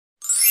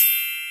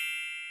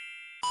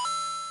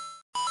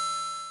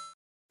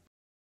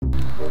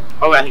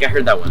Oh, I think I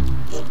heard that one.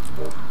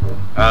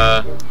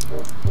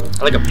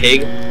 Like a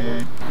pig.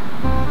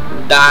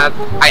 That,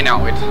 I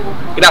know it.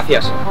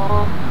 Gracias.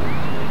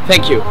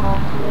 Thank you.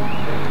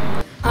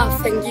 Ah,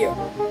 thank you.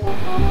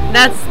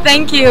 That's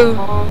thank you.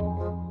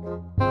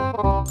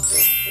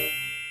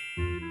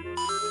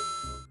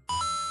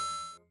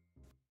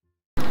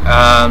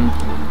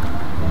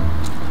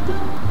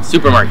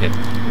 Supermarket.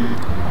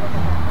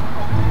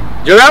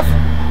 Giraffe?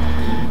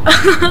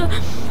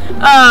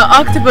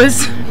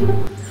 Octopus.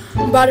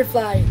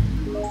 Butterfly.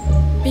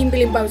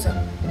 Pimple in pausa.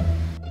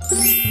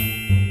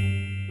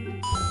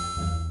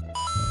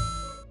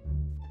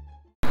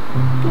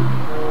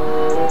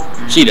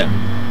 Cheetah.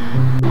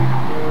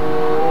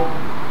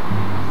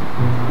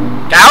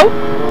 Cow?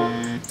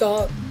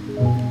 Dog.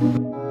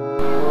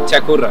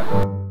 Chacurra.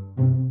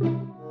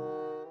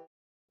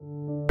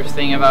 The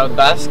thing about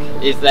Basque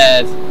is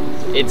that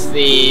it's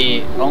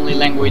the only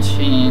language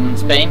in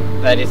Spain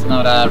that is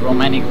not a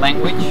Romanic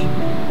language,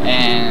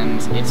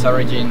 and its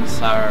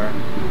origins are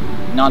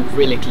not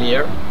really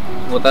clear.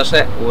 What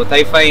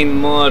I find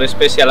more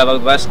special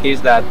about Basque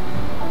is that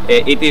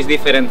it is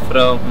different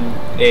from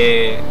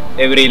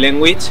every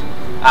language,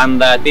 and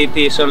that it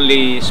is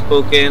only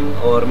spoken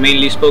or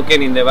mainly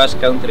spoken in the Basque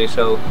country,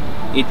 so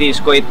it is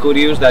quite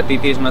curious that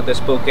it is not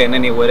spoken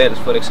anywhere else.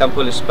 For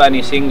example,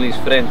 Spanish, English,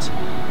 French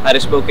are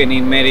spoken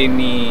in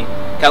many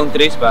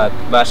countries, but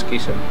Basque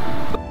isn't.